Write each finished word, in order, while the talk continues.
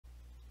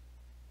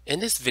In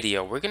this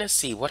video, we're going to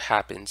see what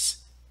happens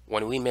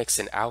when we mix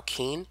an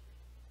alkene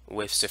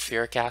with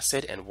sulfuric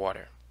acid and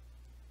water.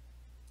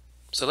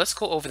 So let's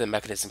go over the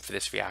mechanism for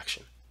this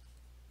reaction.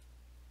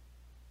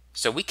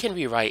 So we can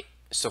rewrite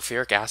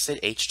sulfuric acid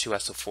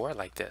H2SO4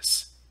 like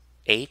this: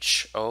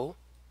 HOSO3H.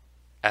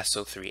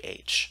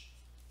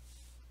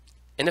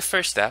 In the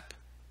first step,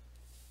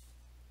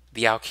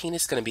 the alkene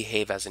is going to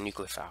behave as a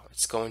nucleophile.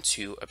 It's going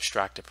to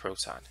abstract a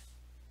proton.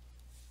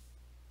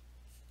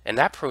 And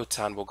that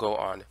proton will go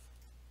on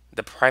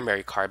the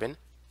primary carbon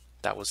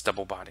that was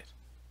double bonded.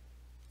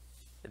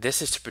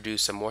 This is to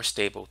produce a more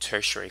stable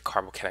tertiary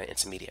carbocation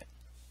intermediate.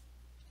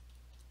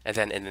 And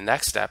then in the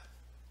next step,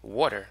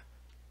 water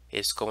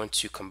is going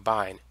to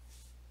combine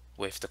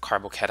with the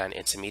carbocation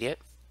intermediate,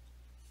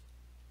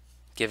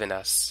 giving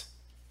us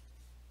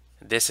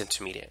this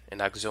intermediate, an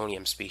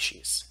oxonium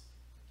species.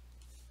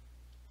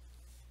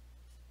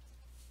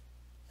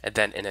 And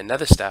then in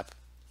another step,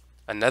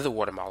 another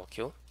water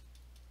molecule,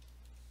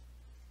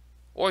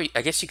 or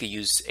I guess you could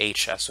use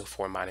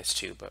H2SO4 -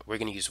 2, but we're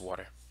going to use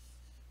water.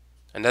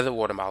 Another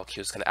water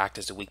molecule is going to act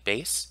as a weak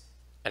base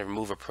and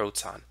remove a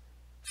proton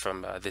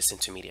from this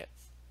intermediate.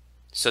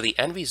 So the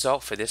end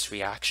result for this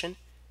reaction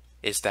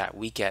is that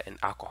we get an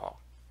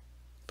alcohol.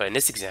 But in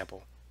this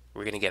example,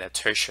 we're going to get a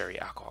tertiary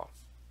alcohol.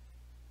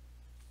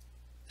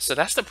 So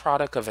that's the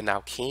product of an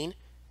alkene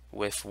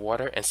with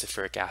water and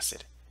sulfuric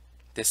acid.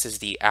 This is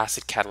the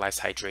acid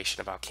catalyzed hydration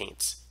of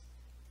alkenes,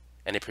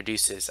 and it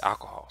produces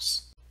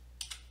alcohols.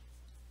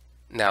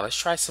 Now let's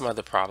try some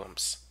other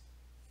problems.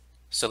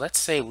 So let's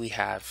say we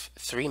have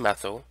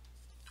 3-methyl,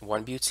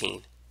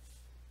 1-butene,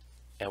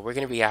 and we're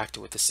going to react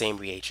it with the same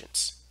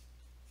reagents: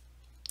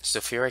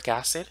 sulfuric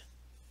acid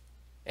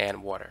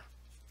and water.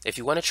 If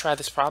you want to try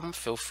this problem,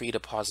 feel free to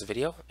pause the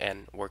video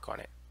and work on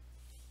it.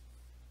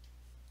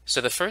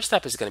 So the first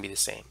step is going to be the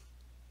same.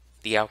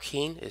 The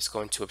alkene is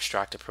going to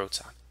abstract a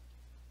proton.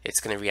 It's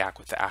going to react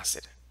with the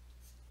acid.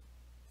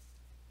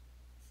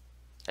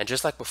 And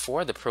just like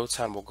before, the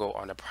proton will go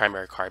on a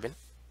primary carbon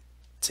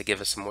to give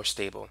us a more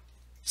stable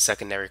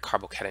secondary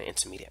carbocation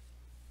intermediate.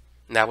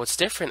 Now what's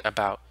different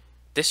about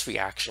this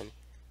reaction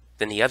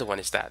than the other one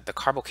is that the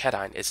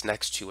carbocation is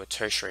next to a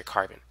tertiary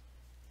carbon,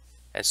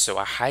 and so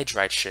a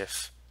hydride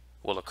shift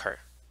will occur.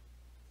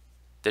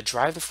 The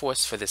driving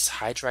force for this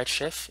hydride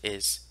shift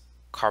is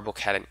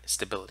carbocation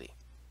stability.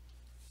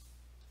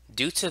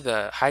 Due to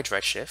the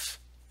hydride shift,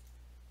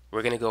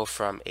 we're going to go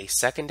from a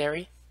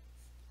secondary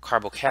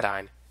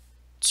carbocation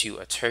to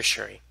a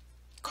tertiary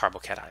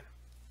carbocation.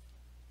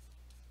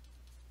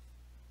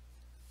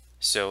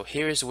 So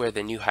here is where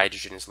the new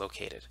hydrogen is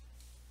located.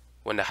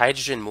 When the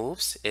hydrogen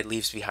moves, it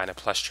leaves behind a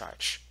plus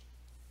charge.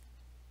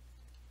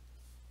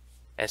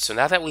 And so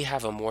now that we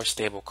have a more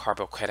stable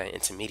carbocation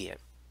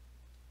intermediate,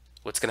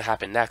 what's going to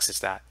happen next is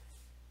that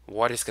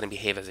water is going to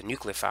behave as a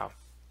nucleophile,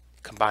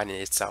 combining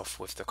itself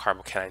with the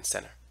carbocation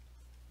center.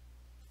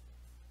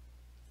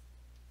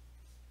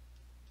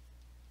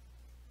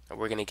 And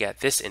we're going to get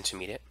this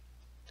intermediate,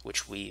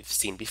 which we've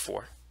seen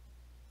before.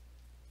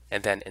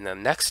 And then in the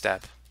next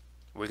step,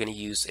 we're going to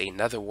use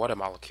another water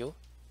molecule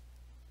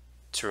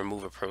to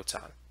remove a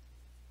proton.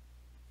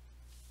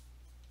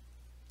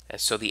 And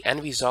so the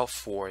end result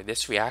for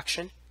this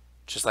reaction,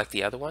 just like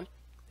the other one,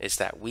 is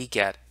that we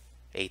get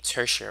a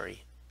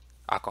tertiary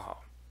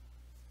alcohol.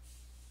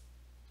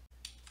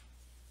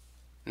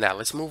 Now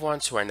let's move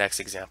on to our next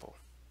example.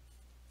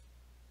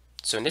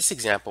 So in this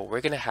example,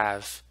 we're going to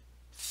have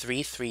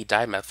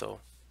 3,3-dimethyl,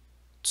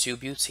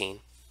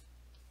 2-butene,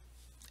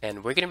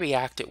 and we're going to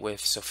react it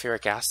with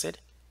sulfuric acid,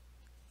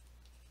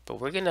 but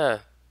we're going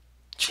to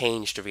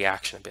change the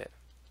reaction a bit.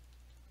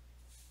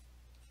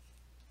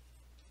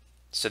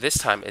 So this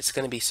time it's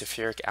going to be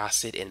sulfuric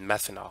acid and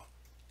methanol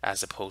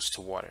as opposed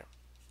to water.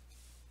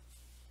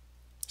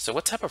 So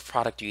what type of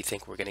product do you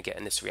think we're going to get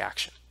in this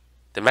reaction?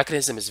 The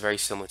mechanism is very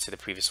similar to the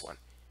previous one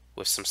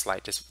with some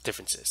slight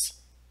differences.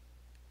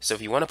 So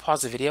if you want to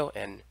pause the video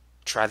and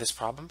try this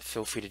problem,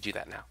 feel free to do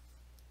that now.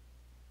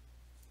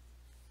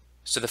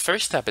 So the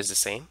first step is the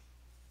same: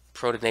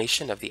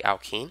 protonation of the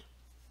alkene.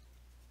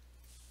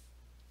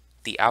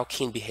 The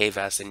alkene behave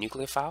as a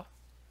nucleophile,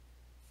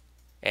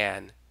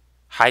 and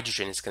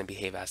hydrogen is going to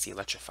behave as the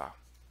electrophile.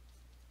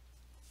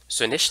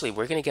 So initially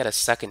we're going to get a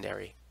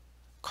secondary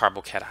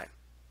carbocation.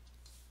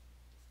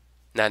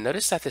 Now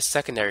notice that this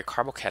secondary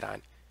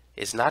carbocation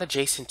is not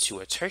adjacent to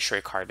a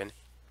tertiary carbon,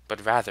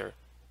 but rather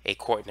a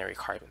quaternary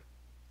carbon.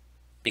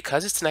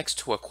 Because it's next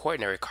to a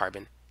quaternary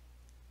carbon,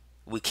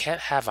 we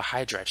can't have a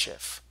hydride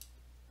shift.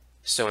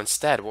 So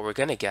instead what we're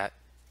going to get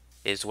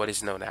is what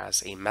is known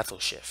as a methyl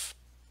shift.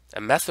 A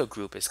methyl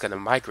group is going to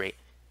migrate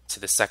to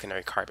the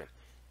secondary carbon,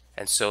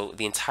 and so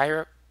the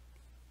entire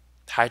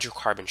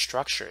hydrocarbon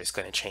structure is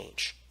going to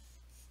change.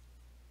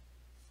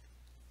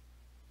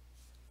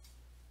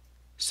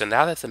 So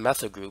now that the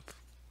methyl group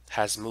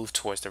has moved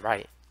towards the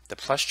right, the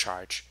plus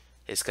charge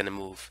is going to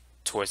move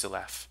towards the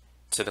left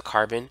to the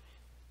carbon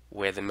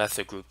where the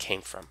methyl group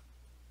came from.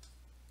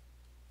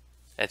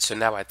 And so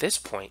now at this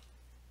point,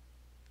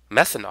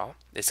 methanol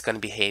is going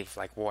to behave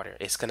like water.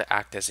 It's going to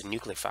act as a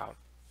nucleophile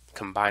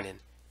combining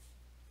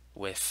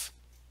with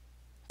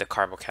the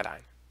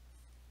carbocation.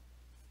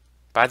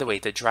 By the way,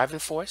 the driving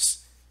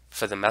force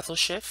for the methyl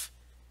shift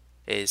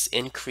is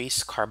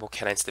increased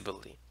carbocation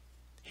stability.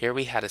 Here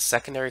we had a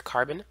secondary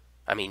carbocation,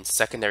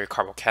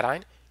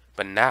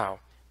 but now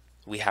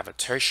we have a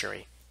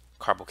tertiary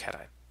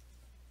carbocation.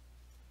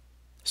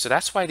 So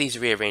that's why these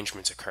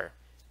rearrangements occur.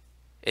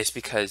 It's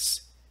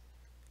because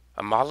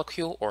a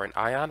molecule or an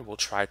ion will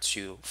try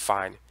to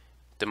find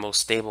the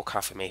most stable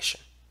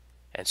conformation,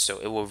 and so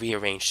it will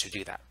rearrange to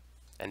do that,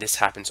 and this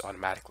happens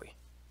automatically.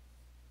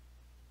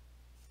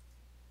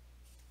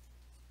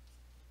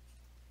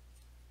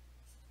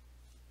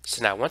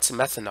 So now once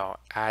methanol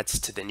adds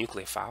to the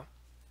nucleophile,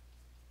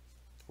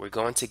 we're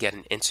going to get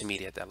an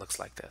intermediate that looks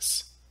like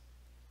this.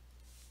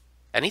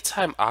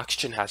 Anytime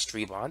oxygen has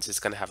 3 bonds, it's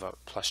going to have a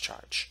plus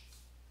charge.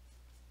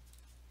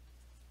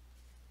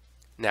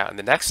 Now in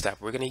the next step,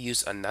 we're going to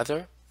use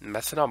another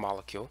methanol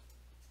molecule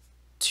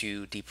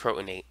to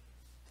deprotonate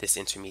this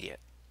intermediate.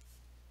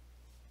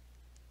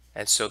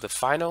 And so the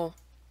final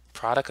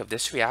product of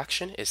this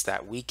reaction is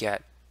that we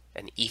get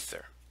an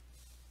ether.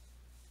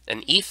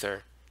 An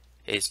ether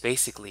is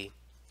basically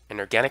an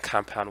organic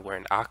compound where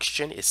an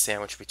oxygen is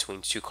sandwiched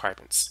between 2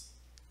 carbons.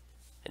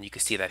 And you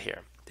can see that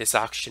here. This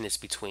oxygen is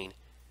between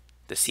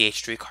the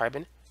CH3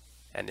 carbon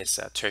and this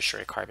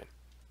tertiary carbon.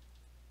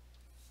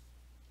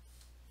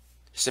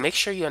 So make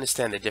sure you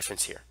understand the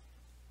difference here.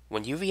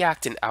 When you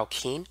react an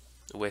alkene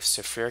with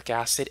sulfuric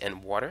acid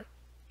and water,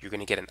 you're going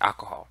to get an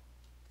alcohol.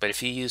 But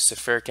if you use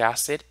sulfuric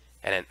acid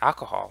and an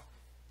alcohol,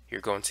 you're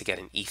going to get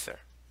an ether.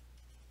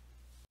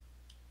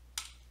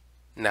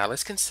 Now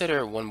let's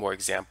consider one more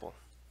example.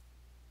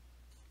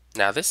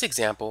 Now this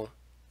example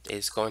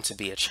is going to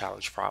be a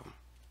challenge problem.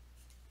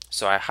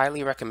 So I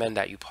highly recommend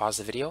that you pause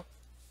the video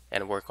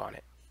and work on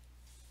it.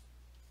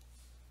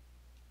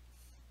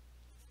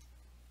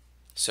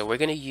 So we're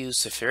going to use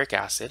sulfuric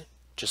acid,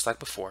 just like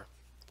before,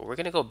 but we're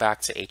going to go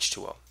back to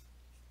H2O.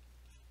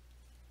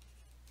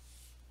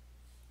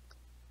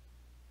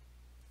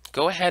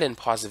 Go ahead and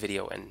pause the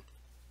video and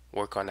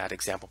work on that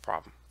example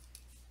problem.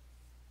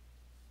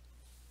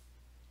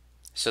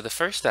 So the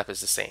first step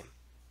is the same,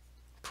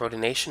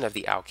 protonation of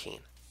the alkene.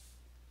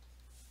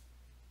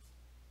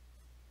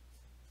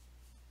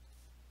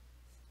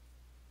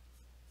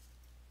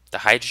 The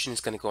hydrogen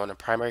is going to go on a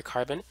primary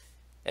carbon,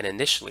 and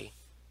initially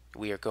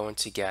we are going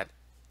to get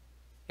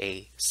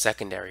a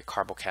secondary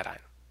carbocation.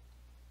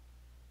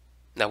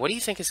 Now what do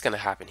you think is going to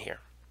happen here?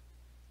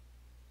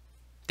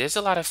 There's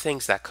a lot of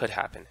things that could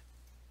happen.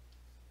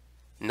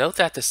 Note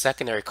that the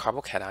secondary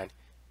carbocation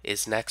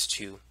is next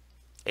to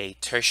a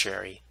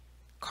tertiary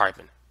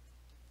carbon.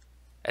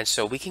 And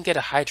so we can get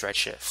a hydride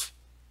shift.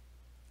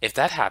 If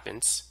that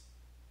happens,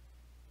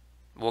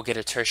 we'll get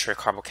a tertiary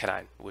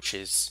carbocation, which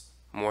is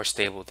more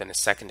stable than a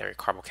secondary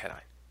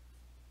carbocation.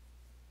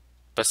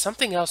 But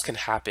something else can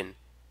happen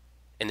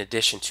in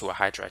addition to a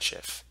hydride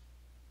shift,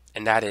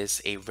 and that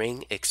is a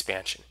ring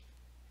expansion.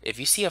 If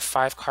you see a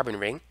 5-carbon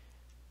ring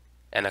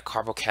and a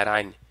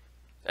carbocation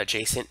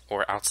adjacent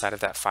or outside of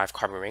that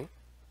 5-carbon ring,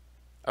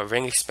 a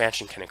ring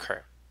expansion can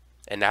occur,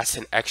 and that's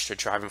an extra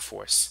driving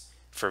force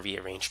for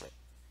rearrangement.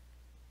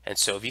 And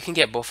so if you can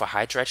get both a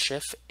hydride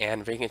shift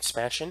and ring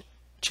expansion,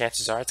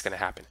 chances are it's going to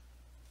happen.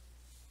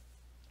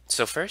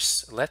 So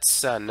first,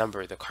 let's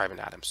number the carbon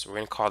atoms. We're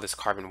going to call this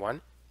carbon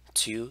 1,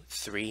 2,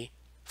 3,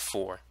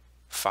 4,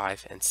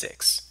 5, and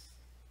 6.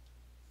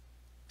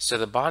 So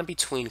the bond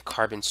between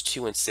carbons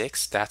 2 and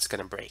 6, that's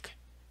going to break.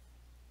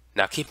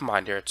 Now keep in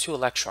mind, there are 2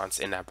 electrons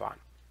in that bond.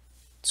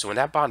 So when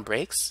that bond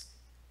breaks,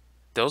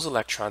 those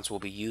electrons will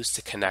be used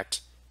to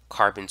connect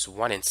carbons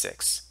 1 and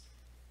 6.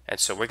 And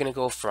so we're going to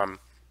go from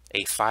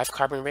a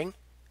 5-carbon ring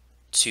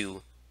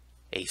to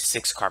a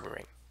 6-carbon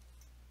ring.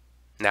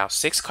 Now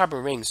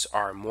 6-carbon rings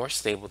are more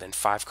stable than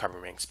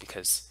 5-carbon rings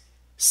because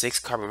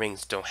 6-carbon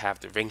rings don't have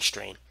the ring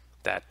strain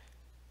that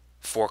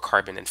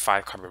 4-carbon and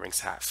 5-carbon rings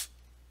have.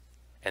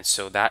 And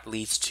so that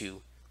leads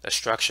to a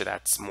structure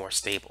that's more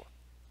stable.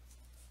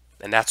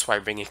 And that's why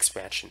ring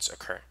expansions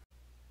occur.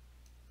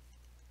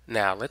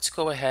 Now let's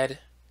go ahead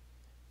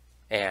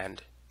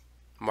and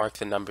mark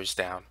the numbers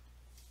down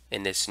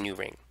in this new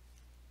ring.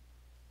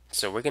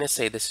 So we're going to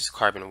say this is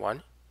carbon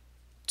 1,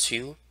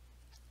 2,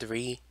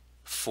 3,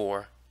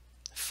 4,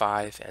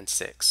 5, and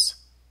 6.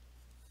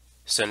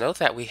 So note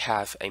that we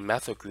have a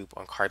methyl group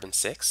on carbon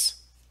 6,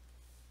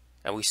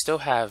 and we still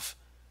have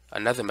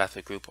another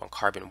methyl group on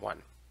carbon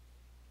 1.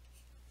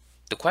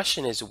 The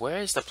question is, where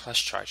is the plus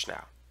charge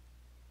now?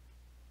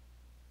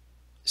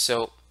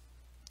 So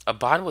a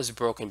bond was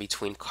broken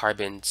between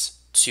carbons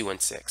 2 and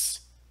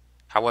 6.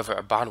 However,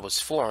 a bond was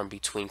formed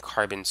between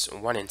carbons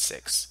 1 and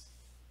 6.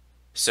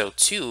 So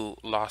 2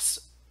 lost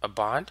a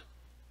bond,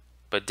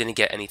 but didn't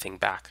get anything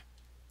back.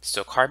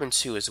 So carbon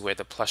 2 is where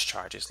the plus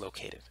charge is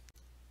located.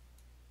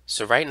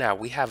 So right now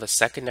we have a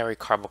secondary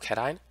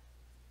carbocation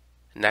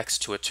next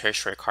to a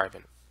tertiary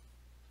carbon,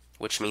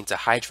 which means a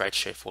hydride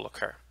shift will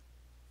occur.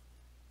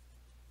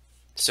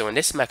 So in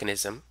this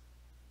mechanism,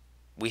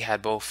 we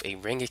had both a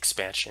ring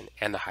expansion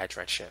and a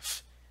hydride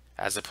shift.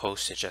 as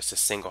opposed to just a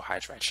single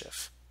hydride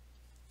shift.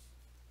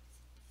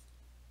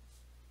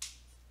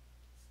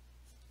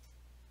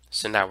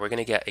 So now we're going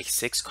to get a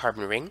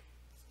 6-carbon ring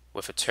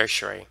with a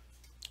tertiary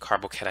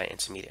carbocation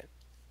intermediate.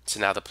 So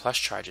now the plus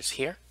charge is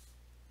here,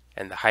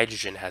 and the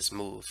hydrogen has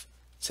moved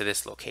to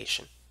this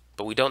location.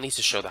 But we don't need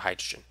to show the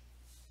hydrogen.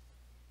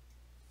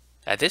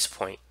 At this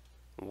point,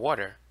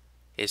 water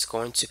is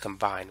going to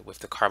combine with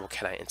the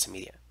carbocation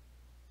intermediate.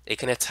 It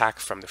can attack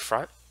from the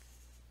front,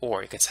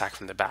 or it can attack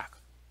from the back,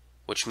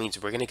 which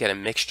means we're going to get a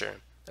mixture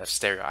of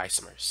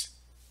stereoisomers.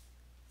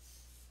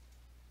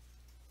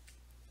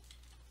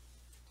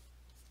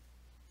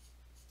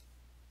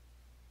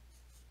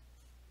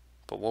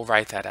 But we'll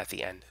write that at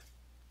the end.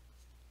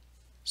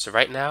 So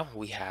right now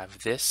we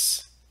have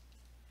this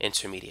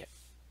intermediate.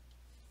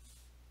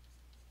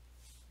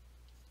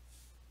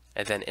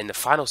 And then in the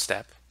final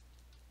step,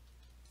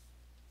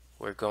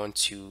 we're going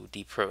to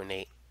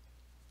deprotonate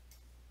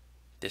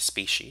this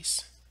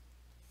species.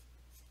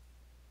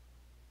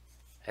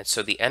 And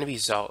so the end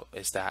result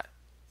is that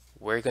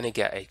we're going to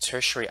get a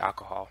tertiary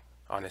alcohol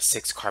on a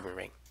 6-carbon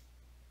ring.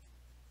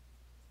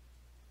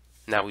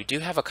 Now we do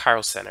have a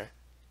chiral center,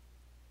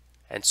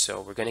 and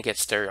so we're going to get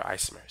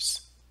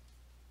stereoisomers.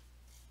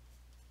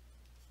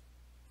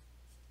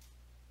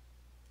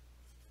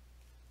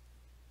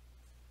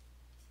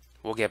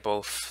 We'll get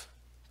both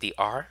the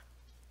R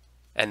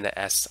and the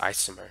S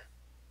isomer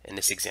in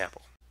this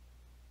example.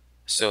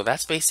 So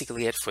that's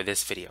basically it for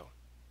this video.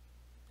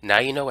 Now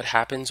you know what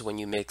happens when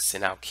you mix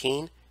an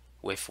alkene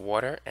with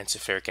water and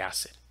sulfuric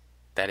acid.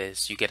 That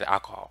is, you get an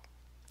alcohol.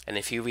 And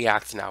if you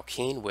react an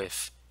alkene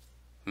with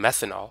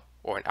methanol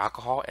or an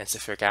alcohol and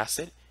sulfuric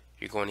acid,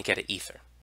 you're going to get an ether.